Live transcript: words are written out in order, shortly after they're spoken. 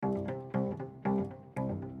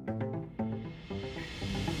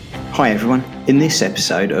Hi everyone. In this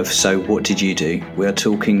episode of So What Did You Do? We are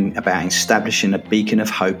talking about establishing a beacon of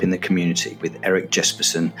hope in the community with Erik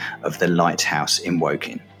Jespersen of the Lighthouse in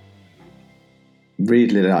Woking.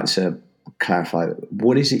 Really like to clarify,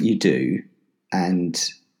 what is it you do and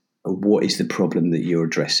what is the problem that you're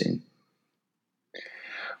addressing?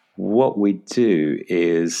 What we do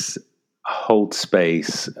is hold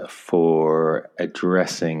space for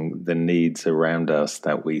addressing the needs around us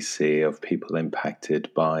that we see of people impacted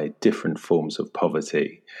by different forms of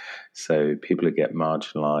poverty. So people who get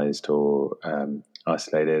marginalized or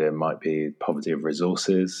isolated, it might be poverty of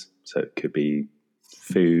resources. So it could be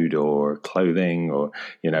food or clothing or,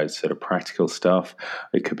 sort of practical stuff.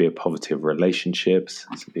 It could be a poverty of relationships.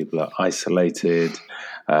 So people are isolated,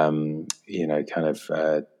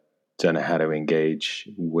 don't know how to engage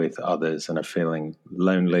with others and are feeling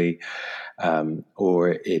lonely, or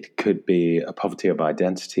it could be a poverty of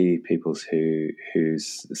identity, people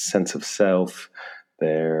whose sense of self,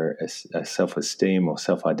 their self-esteem or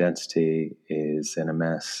self-identity is in a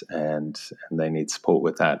mess, and they need support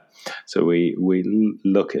with that. So we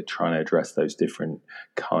look at trying to address those different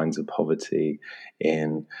kinds of poverty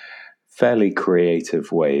in fairly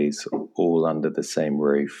creative ways, all under the same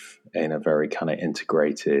roof in a very kind of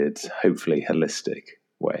integrated, hopefully holistic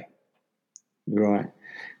way. Right.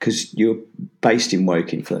 Because you're based in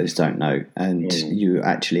Woking, for those who don't know, and you're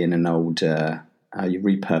actually in an old, you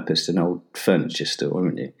repurposed an old furniture store,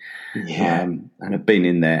 haven't you? Yeah. And I've been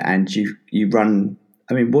in there, and you run,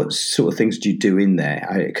 I mean, what sort of things do you do in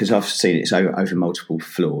there? Because I've seen it's over multiple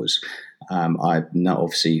floors. I've not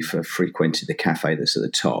obviously frequented the cafe that's at the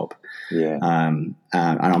top. Yeah. And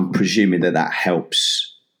I'm presuming that helps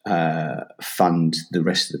fund the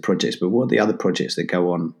rest of the projects. But what are the other projects that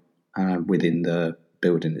go on within the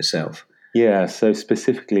building itself? Yeah, so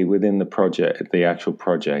specifically within the project, the actual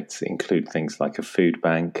projects include things like a food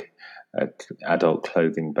bank, an adult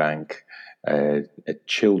clothing bank, a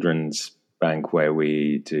children's bank where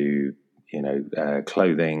we do,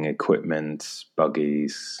 clothing, equipment,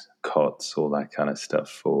 buggies, cots, all that kind of stuff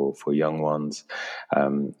for young ones.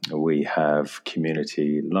 We have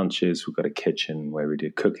community lunches. We've got a kitchen where we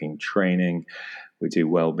do cooking training. We do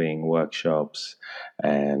well-being workshops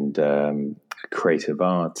and creative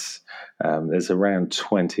arts. There's around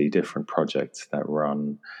 20 different projects that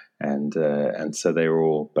run, and so they're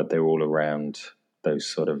all around those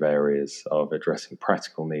sort of areas of addressing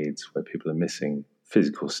practical needs where people are missing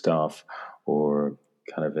physical staff or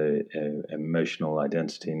kind of a emotional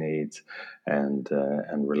identity needs and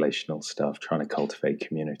relational stuff, trying to cultivate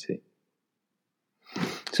community.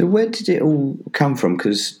 So where did it all come from?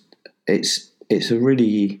 Because it's a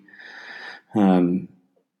really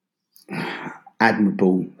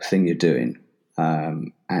admirable thing you're doing,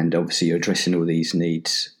 and obviously you're addressing all these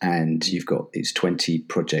needs, and you've got these 20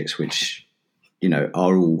 projects which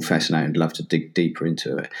are all fascinating. I'd love to dig deeper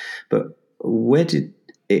into it, but where did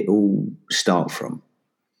it all start from?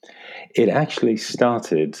 It actually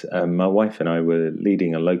started, my wife and I were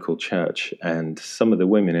leading a local church, and some of the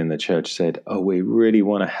women in the church said, we really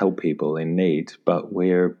want to help people in need, but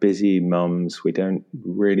we're busy mums. We don't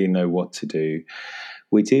really know what to do.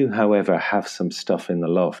 We do, however, have some stuff in the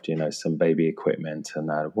loft, some baby equipment and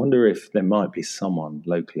that. I wonder if there might be someone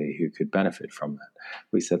locally who could benefit from that.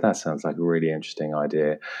 We said, that sounds like a really interesting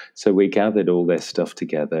idea. So we gathered all this stuff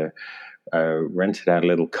together, rented out a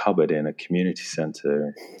little cupboard in a community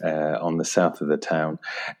centre on the south of the town,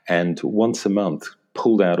 and once a month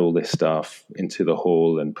pulled out all this stuff into the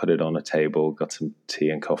hall and put it on a table, got some tea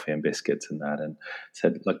and coffee and biscuits and that, and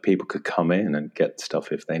said people could come in and get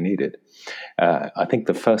stuff if they needed. I think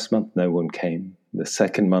the first month no one came. The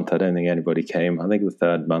second month I don't think anybody came. I think the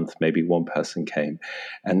third month maybe one person came,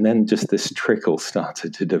 and then just this trickle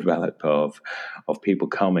started to develop of people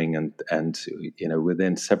coming, and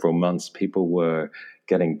within several months people were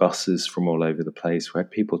getting buses from all over the place. We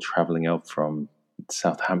had people traveling up from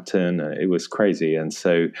Southampton. It was crazy. And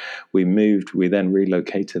so we then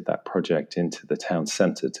relocated that project into the town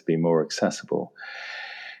centre to be more accessible.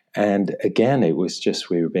 And again, it was just,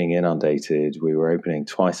 we were being inundated. We were opening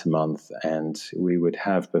twice a month, and we would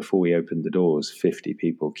have, before we opened the doors, 50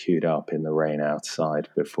 people queued up in the rain outside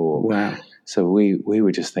before. Wow. So we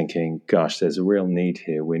were just thinking, gosh, there's a real need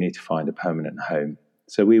here. We need to find a permanent home.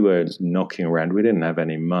 So we were knocking around. We didn't have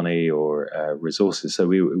any money or resources. So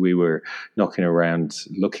we were knocking around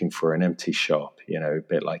looking for an empty shop, a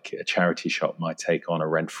bit like a charity shop might take on a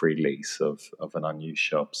rent-free lease of an unused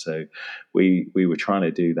shop. So we were trying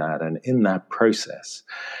to do that. And in that process,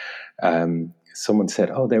 someone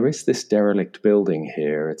said, there is this derelict building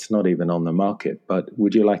here. It's not even on the market, but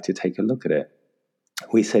would you like to take a look at it?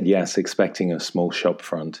 we said yes, expecting a small shop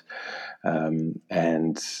front.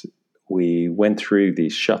 And we went through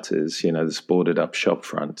these shutters, this boarded up shop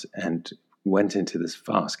front, and went into this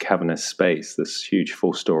vast cavernous space, this huge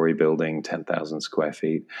 4-story building, 10,000 square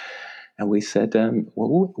feet. And we said,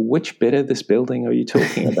 well, which bit of this building are you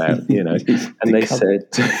talking about? And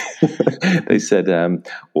they said,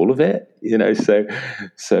 all of it,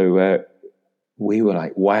 So we were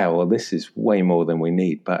like, wow, well, this is way more than we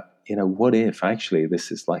need. But, what if actually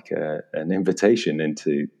this is like an invitation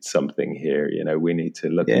into something here? We need to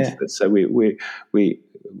look into this. So we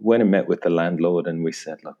went and met with the landlord, and we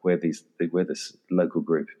said, look, we're this local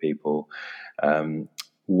group of people,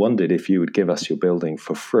 wondered if you would give us your building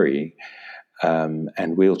for free,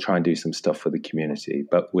 and we'll try and do some stuff for the community.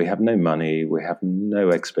 But we have no money, we have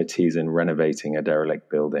no expertise in renovating a derelict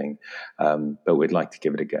building, but we'd like to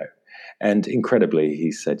give it a go. And incredibly,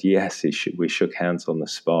 he said yes. We shook hands on the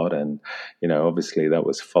spot, and obviously that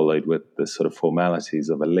was followed with the sort of formalities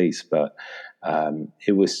of a lease. But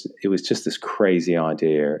it was just this crazy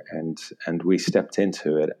idea, and we stepped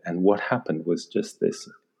into it. And what happened was just this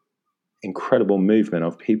incredible movement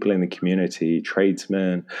of people in the community,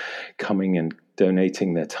 tradesmen coming and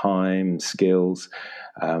donating their time, skills,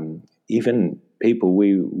 even people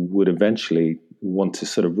we would eventually want to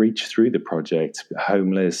sort of reach through the project,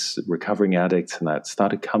 homeless, recovering addicts, and that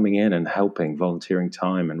started coming in and helping, volunteering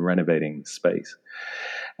time and renovating space.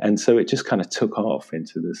 And so it just kind of took off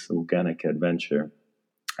into this organic adventure.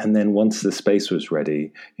 And then once the space was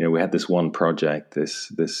ready, we had this one project,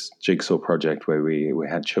 this jigsaw project where we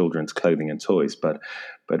had children's clothing and toys, but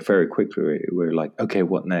very quickly we were like, okay,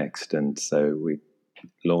 what next? And so we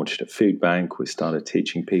launched a food bank. We started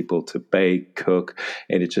teaching people to bake, cook,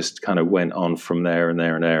 and it just kind of went on from there and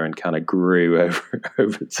there and there, and kind of grew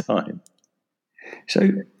over time. So,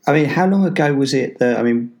 how long ago was it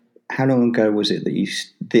that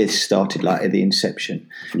this started, like at the inception?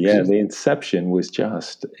 Yeah, the inception was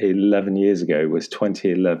just 11 years ago. It was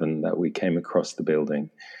 2011 that we came across the building.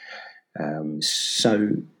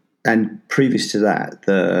 And previous to that,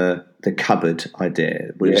 the cupboard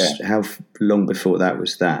idea was how long before that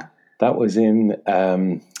was that? That was in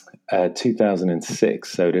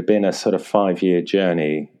 2006. So it had been a sort of 5-year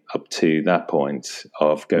journey up to that point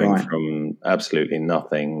of going from absolutely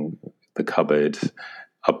nothing, the cupboard,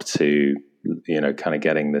 up to kind of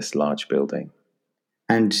getting this large building.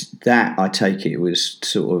 And that, I take it, was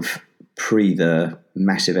sort of pre the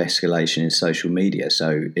massive escalation in social media.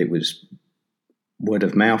 So it was word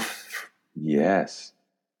of mouth. Yes.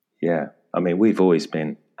 Yeah. We've always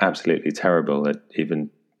been absolutely terrible at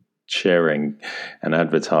even sharing and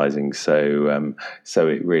advertising. So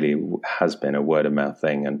it really has been a word of mouth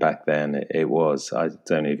thing. And back then it was. I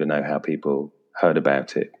don't even know how people heard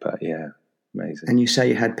about it, but yeah, amazing. And you say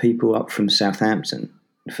you had people up from Southampton.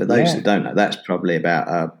 For those that don't know, that's probably about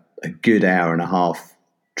a good hour and a half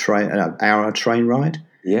train ride.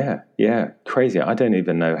 Yeah, crazy. I don't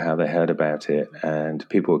even know how they heard about it. And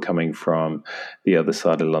people were coming from the other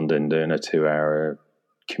side of London doing a 2-hour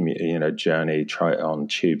journey, try on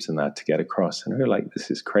tubes and that to get across. And we were like,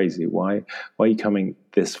 this is crazy. Why are you coming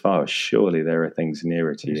this far? Surely there are things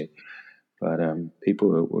nearer to you. But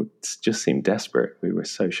people just seemed desperate. We were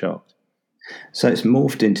so shocked. So it's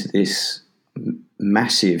morphed into this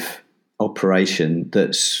massive operation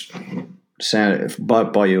that's sound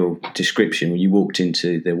by your description. When you walked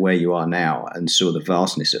into where you are now and saw the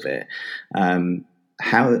vastness of it,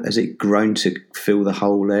 how has it grown to fill the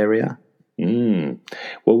whole area?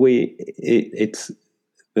 Well, it's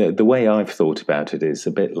the way I've thought about it is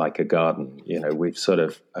a bit like a garden. We've sort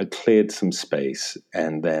of cleared some space,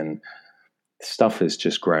 and then stuff has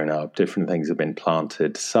just grown up. Different things have been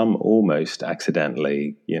planted, some almost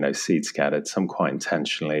accidentally, seed scattered, some quite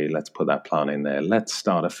intentionally. Let's put that plant in there. Let's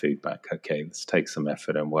start a food bank. Okay, let's take some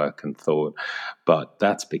effort and work and thought. But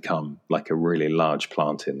that's become like a really large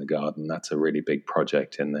plant in the garden. That's a really big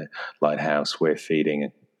project in the lighthouse. We're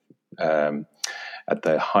feeding, at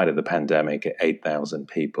the height of the pandemic, 8,000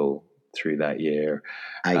 people through that year.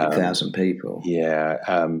 8,000 people? Yeah.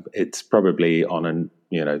 It's probably on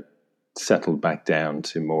settled back down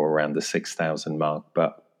to more around the 6,000 mark,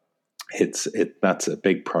 but that's a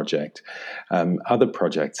big project. Other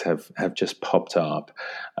projects have just popped up,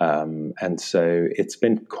 and so it's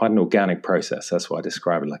been quite an organic process. That's why I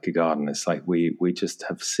describe it like a garden. It's like we just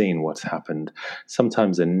have seen what's happened.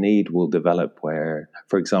 Sometimes a need will develop where,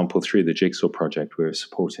 for example, through the Jigsaw project, we were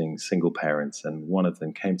supporting single parents, and one of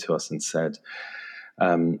them came to us and said,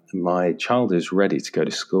 my child is ready to go to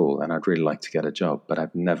school and I'd really like to get a job, but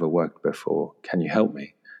I've never worked before. Can you help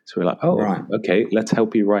me? So we're like, okay, let's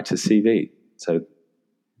help you write a CV. So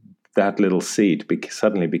that little seed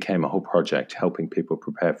suddenly became a whole project, helping people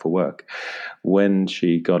prepare for work. When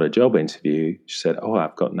she got a job interview, she said, "Oh,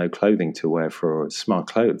 I've got no clothing to wear for smart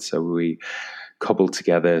clothes." So we cobbled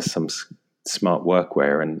together some smart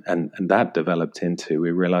workwear, and that developed into, we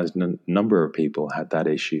realized a number of people had that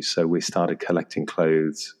issue. So we started collecting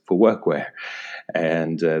clothes for workwear,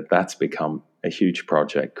 and that's become a huge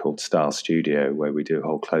project called Style Studio, where we do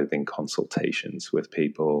whole clothing consultations with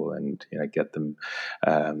people and get them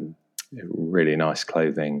really nice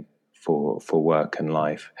clothing for work and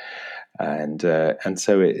life. And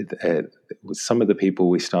so it was some of the people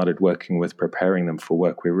we started working with, preparing them for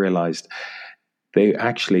work. We realized they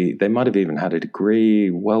might have even had a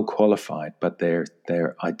degree, well qualified, but their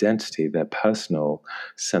identity, their personal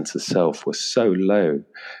sense of self was so low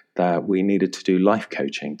that we needed to do life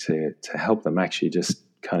coaching to help them actually just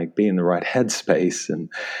kind of be in the right headspace.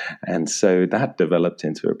 And so that developed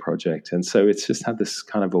into a project. And so it's just had this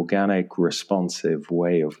kind of organic, responsive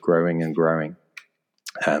way of growing and growing.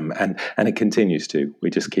 And it continues to. We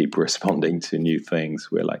just keep responding to new things.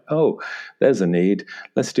 We're like, oh, there's a need.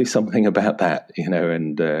 Let's do something about that,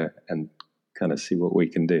 and kind of see what we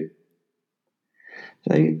can do.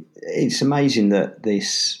 So it's amazing that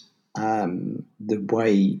this, the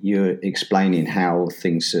way you're explaining how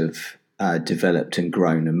things have developed and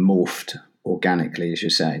grown and morphed organically, as you're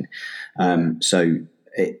saying. So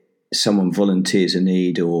someone volunteers a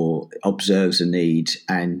need or observes a need,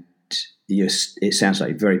 and it sounds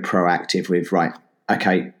like very proactive with, right,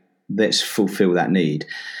 okay, let's fulfill that need.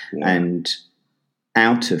 Yeah. And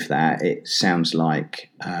out of that, it sounds like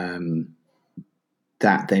that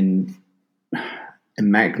then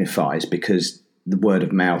magnifies, because the word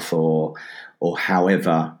of mouth or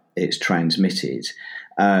however it's transmitted,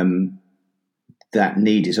 that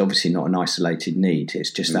need is obviously not an isolated need.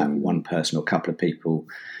 It's just that one person or couple of people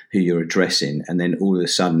who you're addressing, and then all of a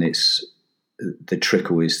sudden it's the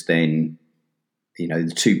trickle is then,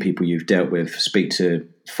 the two people you've dealt with speak to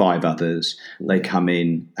 5 others, they come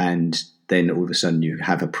in, and then all of a sudden you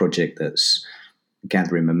have a project that's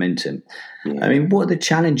gathering momentum. Yeah. I mean, what are the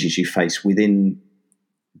challenges you face within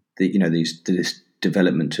this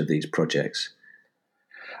development of these projects?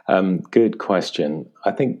 Good question.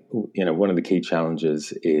 I think, one of the key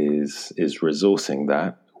challenges is resourcing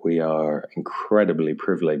that. We are incredibly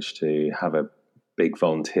privileged to have a big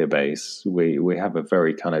volunteer base. We have a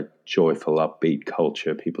very kind of joyful, upbeat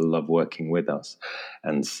culture. People love working with us.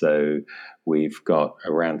 And so we've got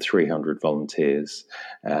around 300 volunteers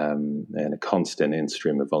and a constant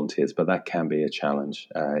in-stream of volunteers, but that can be a challenge.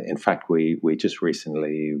 In fact, we just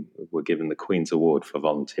recently were given the Queen's Award for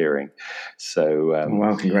volunteering. So,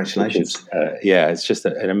 wow, congratulations. It's just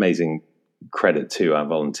an amazing credit to our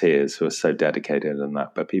volunteers who are so dedicated in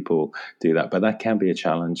that, but people do that. But that can be a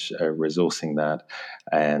challenge, resourcing that,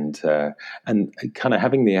 and kind of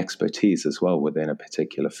having the expertise as well within a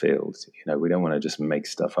particular field. We don't want to just make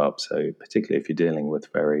stuff up. So particularly if you're dealing with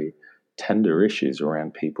very tender issues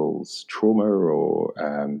around people's trauma or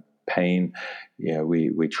pain,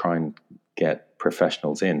 we try and get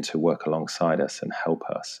professionals in to work alongside us and help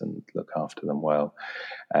us and look after them well.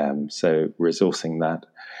 So resourcing that.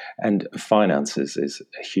 And finances is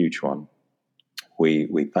a huge one. We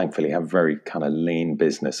thankfully have a very kind of lean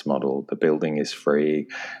business model. The building is free.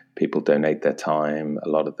 People donate their time. A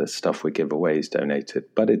lot of the stuff we give away is donated,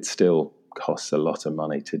 but it still costs a lot of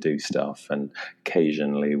money to do stuff. And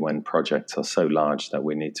occasionally when projects are so large that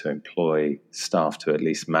we need to employ staff to at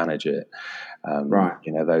least manage it,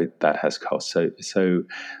 that has costs. So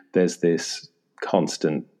there's this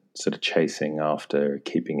constant sort of chasing after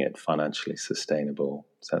keeping it financially sustainable.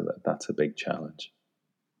 So that's a big challenge.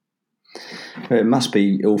 It must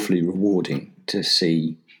be awfully rewarding to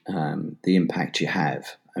see the impact you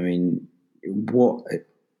have. I mean, what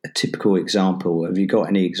a typical example, have you got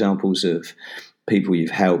any examples of people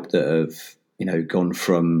you've helped that have, gone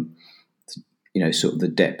from, sort of the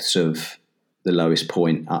depths of the lowest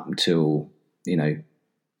point up until, don't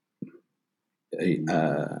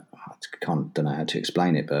know how to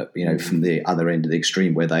explain it, but from the other end of the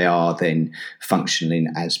extreme where they are then functioning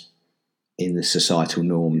as in the societal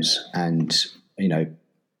norms and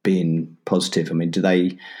being positive. I mean, do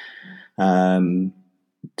they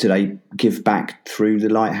give back through the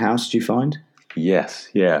lighthouse, do you find? Yes,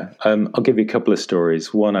 yeah. I'll give you a couple of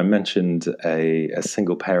stories. One, I mentioned a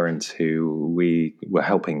single parent who we were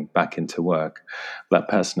helping back into work. That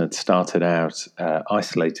person had started out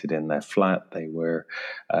isolated in their flat. They were,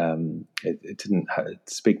 it didn't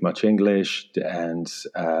speak much English, and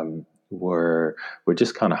were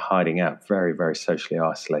just kind of hiding out, very, very socially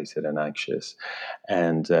isolated and anxious.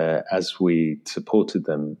 And as we supported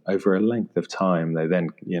them over a length of time, they then,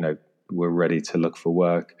 were ready to look for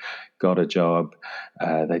work, got a job.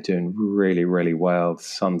 They're doing really, really well.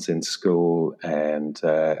 Son's in school, and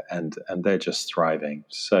they're just thriving.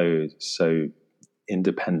 So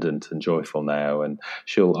independent and joyful now, and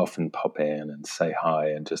she'll often pop in and say hi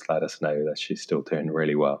and just let us know that she's still doing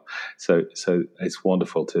really well. So it's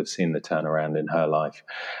wonderful to have seen the turnaround in her life.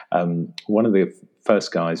 One of the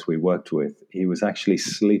first guys we worked with, he was actually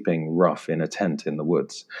sleeping rough in a tent in the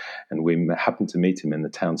woods, and we happened to meet him in the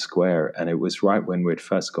town square, and it was right when we'd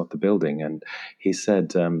first got the building. And he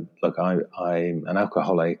said, look, I'm an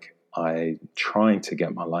alcoholic. I'm trying to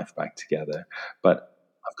get my life back together, but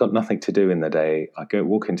I've got nothing to do in the day. I go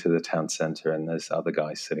walk into the town centre and there's other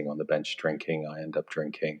guys sitting on the bench drinking. I end up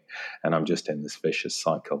drinking, and I'm just in this vicious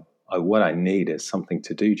cycle. What I need is something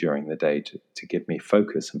to do during the day to give me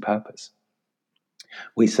focus and purpose.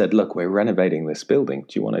 We said, look, we're renovating this building.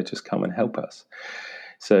 Do you want to just come and help us?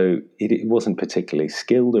 So it wasn't particularly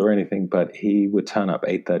skilled or anything, but he would turn up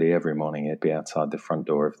 8:30 every morning. He'd be outside the front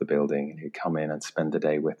door of the building, and he'd come in and spend the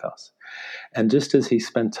day with us. And just as he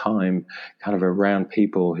spent time kind of around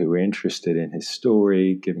people who were interested in his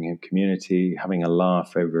story, giving him community, having a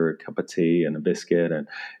laugh over a cup of tea and a biscuit, and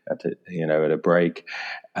at a break,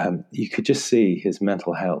 you could just see his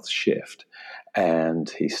mental health shift. And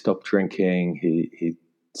he stopped drinking. He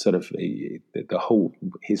sort of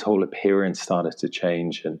his whole appearance started to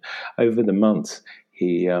change, and over the months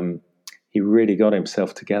he really got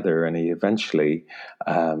himself together, and he eventually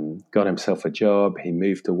got himself a job. He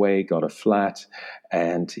moved away, got a flat,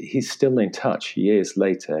 and he's still in touch years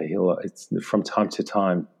later. He'll from time to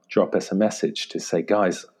time drop us a message to say,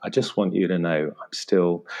 guys, I just want you to know I'm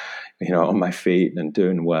still on my feet and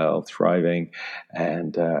doing well, thriving.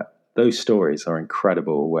 And those stories are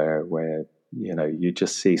incredible, where you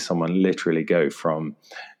just see someone literally go from,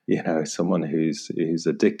 someone who's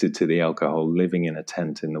addicted to the alcohol, living in a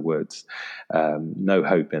tent in the woods, no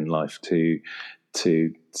hope in life,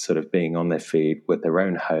 to sort of being on their feet with their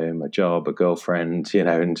own home, a job, a girlfriend,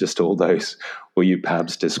 and just all those, what you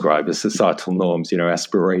perhaps describe as societal norms,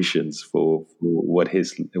 aspirations for what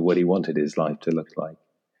he wanted his life to look like.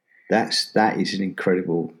 That is an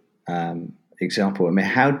incredible example. I mean,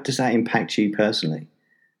 how does that impact you personally?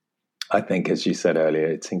 I think, as you said earlier,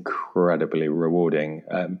 it's incredibly rewarding.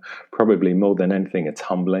 Probably more than anything, it's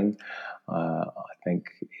humbling. I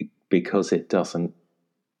think because it doesn't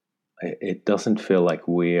feel like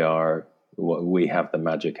we have the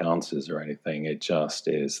magic answers or anything. It just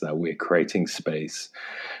is that we're creating space,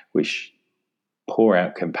 which pour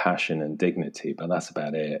out compassion and dignity, but that's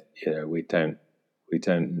about it.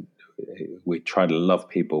 We try to love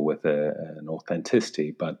people with an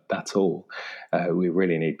authenticity, but that's all. We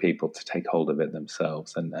really need people to take hold of it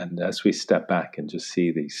themselves. And as we step back and just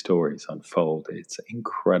see these stories unfold, it's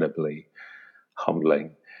incredibly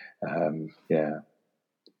humbling.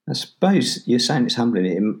 I suppose you're saying it's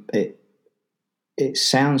humbling. It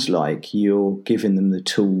sounds like you're giving them the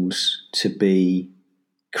tools to be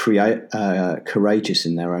courageous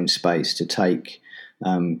in their own space, to take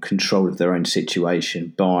control of their own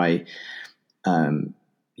situation by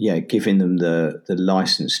giving them the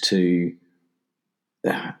license to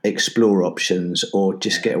explore options or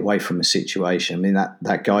just get away from a situation. I mean,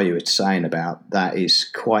 that guy you were saying about, that is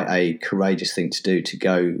quite a courageous thing to do, to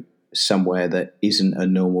go somewhere that isn't a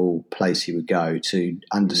normal place he would go, to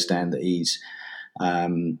understand that he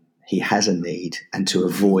has a need, and to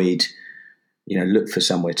avoid, look for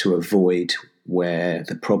somewhere to avoid where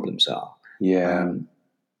the problems are.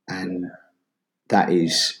 And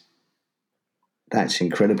that's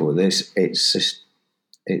incredible.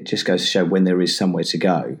 It just goes to show, when there is somewhere to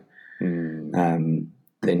go,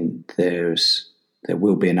 then there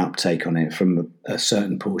will be an uptake on it from a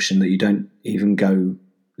certain portion that you don't even go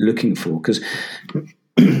looking for. Because,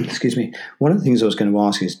 excuse me, one of the things I was going to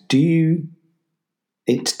ask is,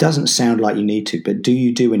 it doesn't sound like you need to, but do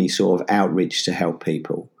you do any sort of outreach to help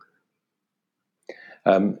people?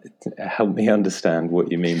 Help me understand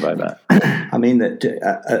what you mean by that. I mean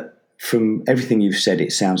that from everything you've said,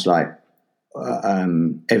 it sounds like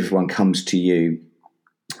everyone comes to you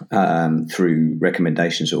through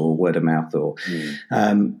recommendations or word of mouth, or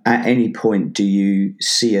at any point, do you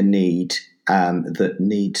see a need that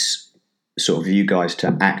needs sort of you guys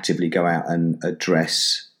to actively go out and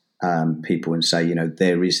address people and say,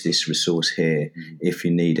 there is this resource here if you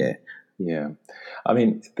need it? Yeah. I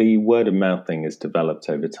mean, the word of mouth thing has developed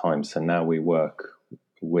over time. So now we work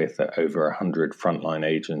with over 100 frontline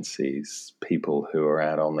agencies, people who are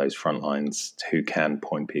out on those front lines who can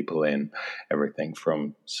point people in, everything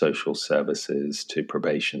from social services to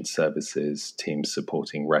probation services, teams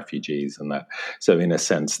supporting refugees and that. So in a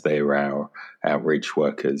sense, they're our outreach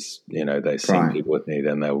workers. They've seen people with need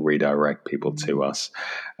and they'll redirect people to us.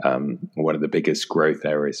 One of the biggest growth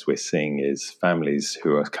areas we're seeing is families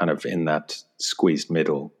who are kind of in that squeezed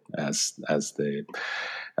middle as the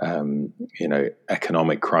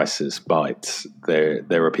economic crisis bites. There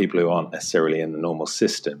are people who aren't necessarily in the normal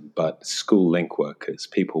system, but school link workers,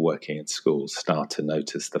 people working in schools, start to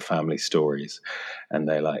notice the family stories, and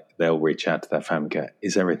they'll reach out to their family, and go,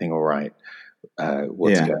 "Is everything all right?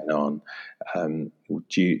 What's going on?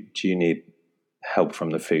 Do you need help from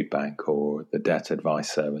the food bank or the debt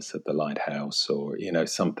advice service at the lighthouse, or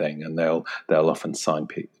something?" And they'll often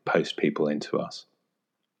post people into us.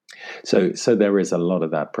 So there is a lot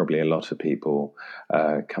of that. Probably a lot of people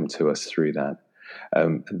come to us through that.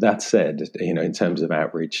 That said, in terms of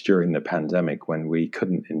outreach during the pandemic, when we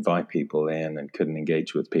couldn't invite people in and couldn't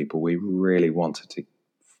engage with people, we really wanted to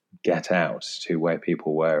get out to where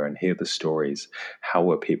people were and hear the stories. How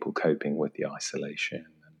were people coping with the isolation?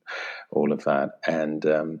 All of that, and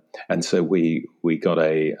so we got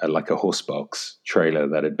a horse box trailer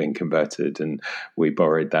that had been converted, and we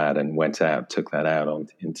borrowed that and went out, took that out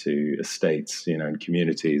into estates, and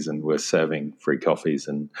communities, and we're serving free coffees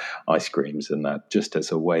and ice creams and that, just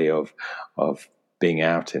as a way of being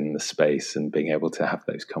out in the space and being able to have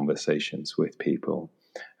those conversations with people,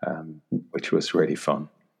 which was really fun.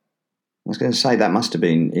 I was going to say that must have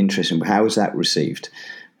been interesting. How was that received?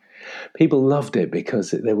 People loved it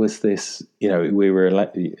because there was this, we were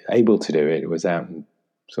able to do it. It was out in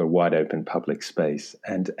sort of wide open public space,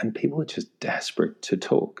 and people were just desperate to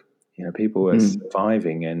talk. People were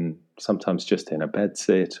surviving in sometimes just in a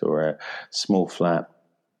bedsit or a small flat,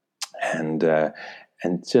 and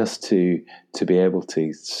just to be able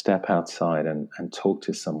to step outside and talk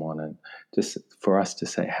to someone, and just for us to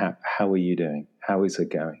say, how are you doing? How is it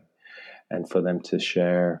going? And for them to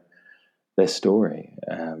share their story.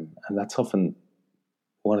 And that's often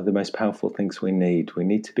one of the most powerful things we need. We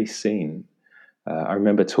need to be seen. I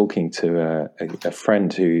remember talking to a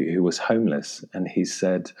friend who was homeless, and he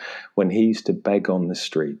said when he used to beg on the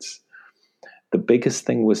streets, the biggest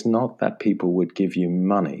thing was not that people would give you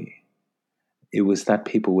money. It was that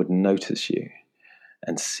people would notice you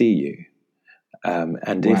and see you.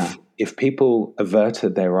 And wow. if people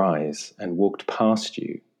averted their eyes and walked past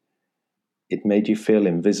you, it made you feel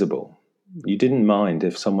invisible. You didn't mind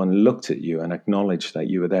if someone looked at you and acknowledged that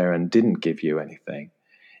you were there and didn't give you anything.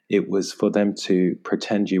 It was for them to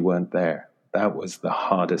pretend you weren't there. That was the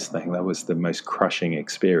hardest thing. That was the most crushing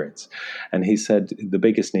experience. And he said, the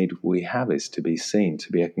biggest need we have is to be seen,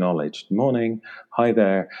 to be acknowledged. Morning, hi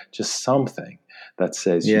there, just something that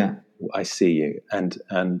says, I see you. And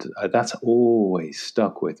that's always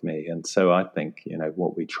stuck with me. And so I think,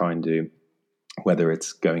 what we try and do, whether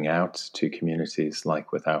it's going out to communities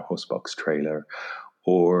like with our horsebox trailer,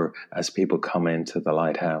 or as people come into the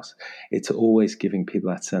lighthouse, it's always giving people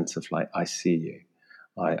that sense of I see you,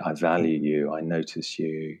 I value you, I notice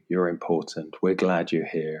you, you're important, we're glad you're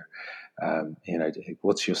here.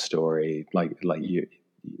 What's your story? Like you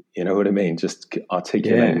know what I mean? Just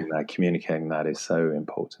articulating that, communicating that is so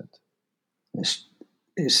important.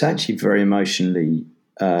 It's actually very emotionally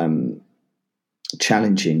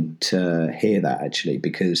challenging to hear that, actually,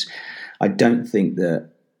 because I don't think that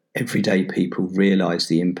everyday people realise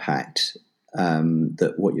the impact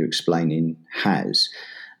that what you're explaining has.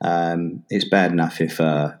 It's bad enough if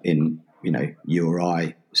in you or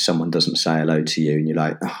I, someone doesn't say hello to you and you're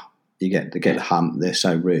like, oh, you get the hump, they're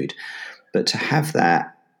so rude. But to have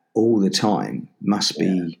that all the time must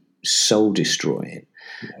be soul destroying.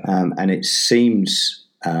 And it seems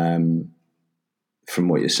from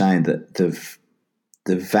what you're saying that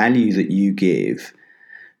the value that you give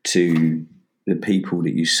to the people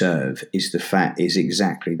that you serve is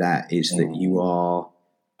exactly that, is that you are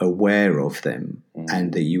aware of them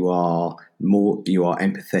and that you are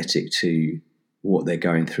empathetic to what they're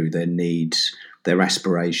going through, their needs, their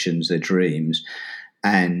aspirations, their dreams,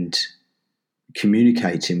 and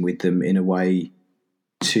communicating with them in a way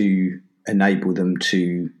to enable them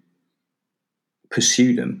to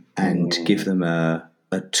pursue them and give them a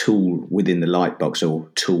tool within the Lightbox or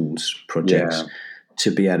tools projects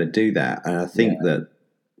to be able to do that. And I think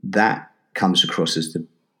that comes across as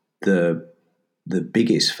the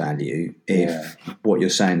biggest value if what you're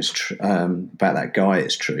saying is about that guy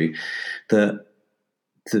is true. That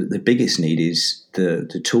the biggest need is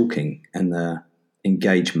the talking and the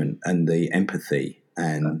engagement and the empathy.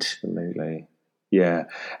 And absolutely. Yeah.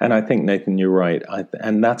 And I think, Nathan, you're right.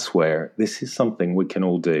 And that's where this is something we can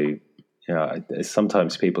all do. You know,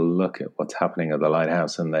 sometimes people look at what's happening at the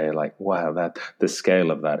lighthouse and they're like, wow, that the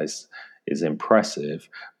scale of that is impressive,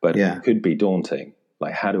 but it could be daunting.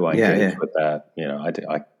 Like, how do I engage with that? You know,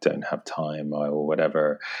 I don't have time or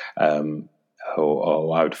whatever,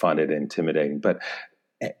 or I would find it intimidating. But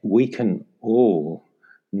we can all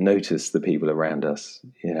notice the people around us,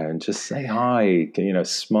 you know, and just say hi, you know,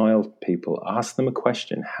 smile at people, ask them a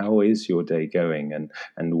question. How is your day going? And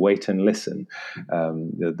wait and listen.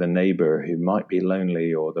 The neighbor who might be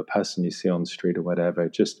lonely, or the person you see on the street or whatever,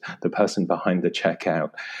 just the person behind the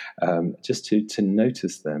checkout, just to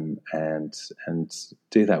notice them and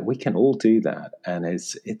do that. We can all do that. And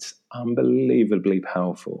it's unbelievably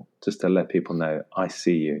powerful just to let people know, I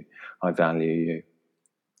see you, I value you.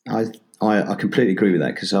 I completely agree with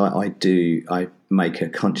that, because I make a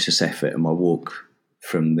conscious effort in my walk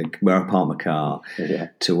from where I park my car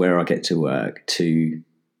to where I get to work to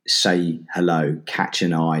say hello, catch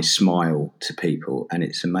an eye, smile to people, and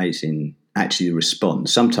it's amazing actually the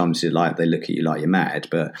response. Sometimes they look at you like you're mad,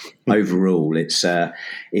 but overall it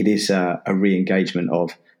is a re-engagement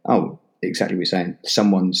of, oh, exactly what you're saying,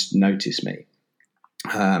 someone's noticed me.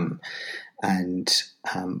 I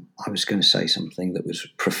was going to say something that was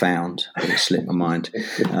profound, but it slipped my mind.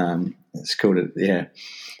 It's called it, yeah.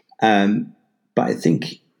 But I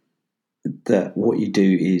think that what you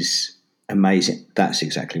do is amazing. That's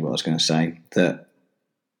exactly what I was going to say. That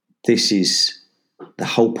this is the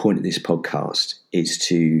whole point of this podcast, is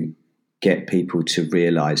to get people to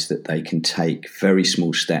realise that they can take very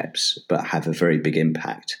small steps but have a very big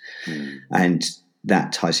impact. And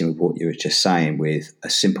that ties in with what you were just saying, with a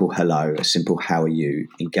simple hello, a simple how are you,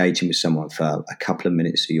 engaging with someone for a couple of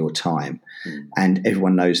minutes of your time. And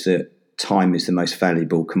everyone knows that time is the most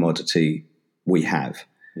valuable commodity we have.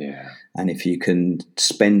 Yeah. And if you can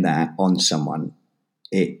spend that on someone,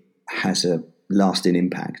 it has a lasting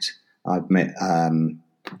impact. I've met,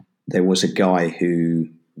 there was a guy who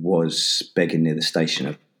was begging near the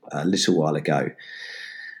station a little while ago,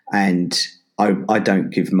 and I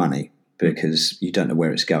don't give money, because you don't know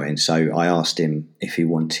where it's going. So I asked him if he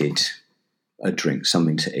wanted a drink,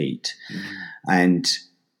 something to eat. And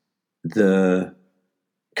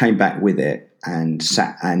came back with it and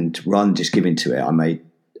sat, and rather than just giving to it, I made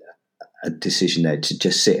a decision there to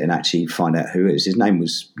just sit and actually find out who it is. His name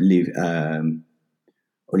was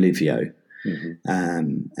Olivio.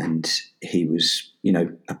 And he was, you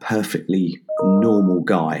know, a perfectly normal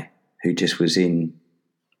guy who just was in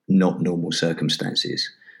not normal circumstances.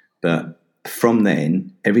 But from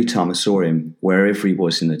then, every time I saw him, wherever he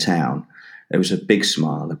was in the town, there was a big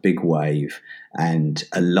smile, a big wave, and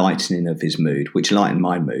a lightening of his mood, which lightened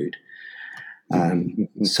my mood.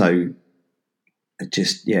 So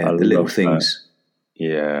just, the little things. That.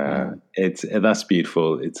 Yeah, that's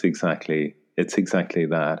beautiful. It's exactly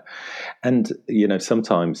that. And, you know,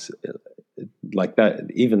 sometimes like that,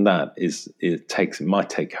 even that might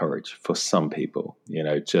take courage for some people, you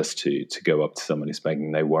know, just to go up to someone who's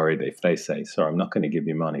begging. They worried if they say, sorry, I'm not going to give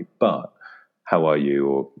you money, but how are you?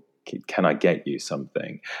 Or can I get you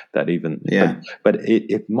something? That even, but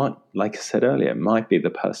it might, like I said earlier, it might be the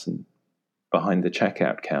person behind the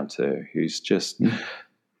checkout counter who's just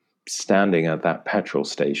standing at that petrol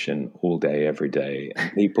station all day, every day.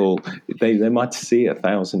 And people, they might see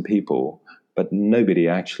 1,000 people, but nobody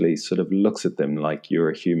actually sort of looks at them like you're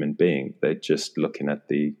a human being. They're just looking at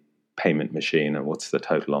the payment machine and what's the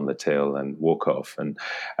total on the till and walk off. And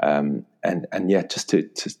yet just to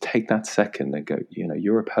take that second and go, you know,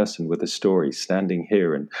 you're a person with a story standing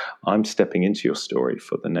here, and I'm stepping into your story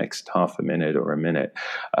for the next half a minute or a minute.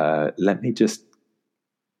 Let me just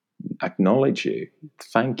acknowledge you,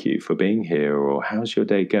 thank you for being here, or how's your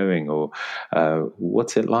day going, or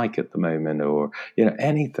what's it like at the moment, or, you know,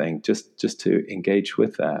 anything, just to engage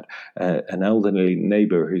with that. An elderly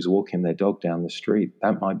neighbor who's walking their dog down the street,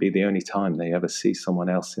 that might be the only time they ever see someone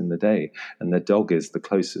else in the day, and the dog is the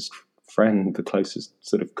closest friend, the closest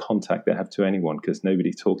sort of contact they have to anyone, because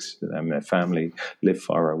nobody talks to them, their family live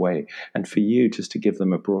far away. And for you just to give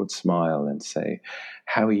them a broad smile and say,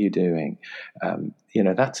 how are you doing? You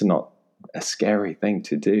know, that's not a scary thing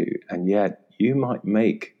to do. And yet you might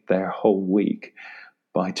make their whole week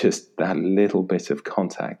by just that little bit of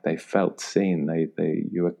contact. They felt seen.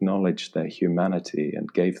 You acknowledged their humanity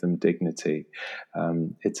and gave them dignity.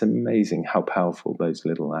 It's amazing how powerful those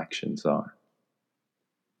little actions are.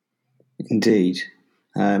 Indeed.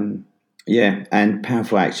 And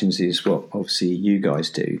powerful actions is what obviously you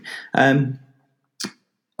guys do.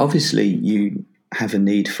 Obviously, you have a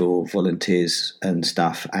need for volunteers and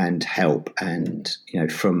stuff and help, and, you know,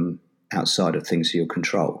 from outside of things of your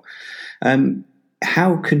control.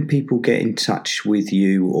 How can people get in touch with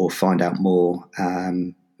you or find out more?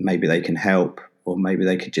 Maybe they can help, or maybe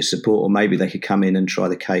they could just support, or maybe they could come in and try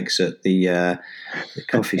the cakes at the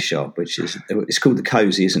coffee shop, it's called the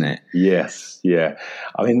Cozy, isn't it? Yes, yeah.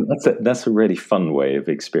 I mean, that's a really fun way of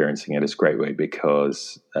experiencing it. It's a great way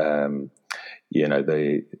because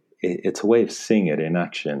it's a way of seeing it in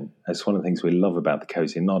action. It's one of the things we love about the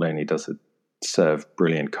Cozy. Not only does it serve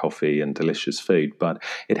brilliant coffee and delicious food, but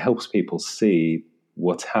it helps people see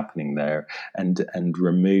what's happening there and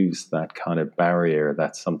removes that kind of barrier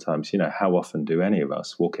that sometimes, how often do any of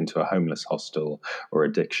us walk into a homeless hostel or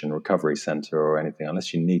addiction recovery center or anything,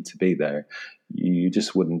 unless you need to be there, you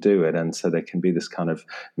just wouldn't do it. And so there can be this kind of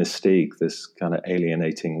mystique, this kind of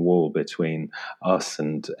alienating wall between us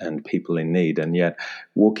and people in need. And yet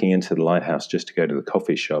walking into the Lighthouse just to go to the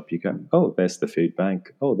coffee shop, you go, oh, there's the food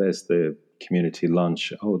bank. Oh, there's the community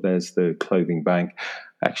lunch. Oh, there's the clothing bank.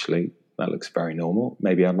 Actually, that looks very normal.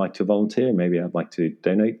 Maybe I'd like to volunteer. Maybe I'd like to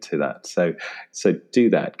donate to that. So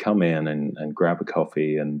do that. Come in and grab a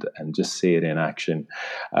coffee and just see it in action.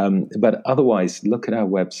 But otherwise, look at our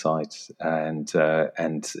website and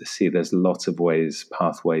see there's lots of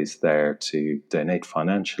pathways there to donate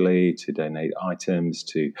financially, to donate items,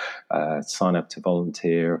 to sign up to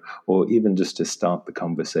volunteer, or even just to start the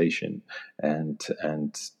conversation and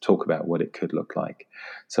talk about what it could look like.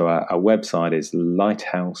 So our website is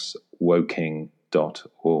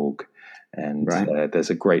lighthousewoking.org, and right. There's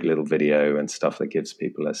a great little video and stuff that gives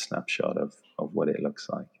people a snapshot of what it looks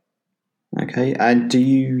like. Okay, and do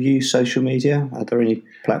you use social media? Are there any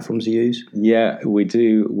platforms you use? Yeah, we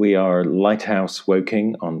do. We are Lighthouse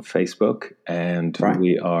Woking on Facebook, and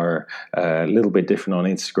we are a little bit different on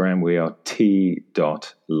Instagram. We are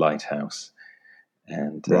t.lighthouse,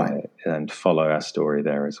 and follow our story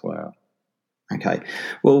there as well. Okay.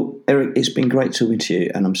 Well, Erik, it's been great talking to you,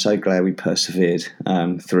 and I'm so glad we persevered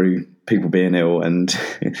through people being ill and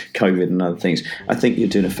COVID and other things. I think you're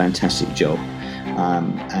doing a fantastic job,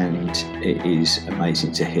 and it is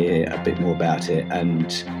amazing to hear a bit more about it,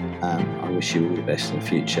 and I wish you all the best in the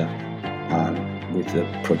future with the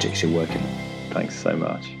projects you're working on. Thanks so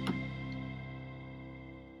much.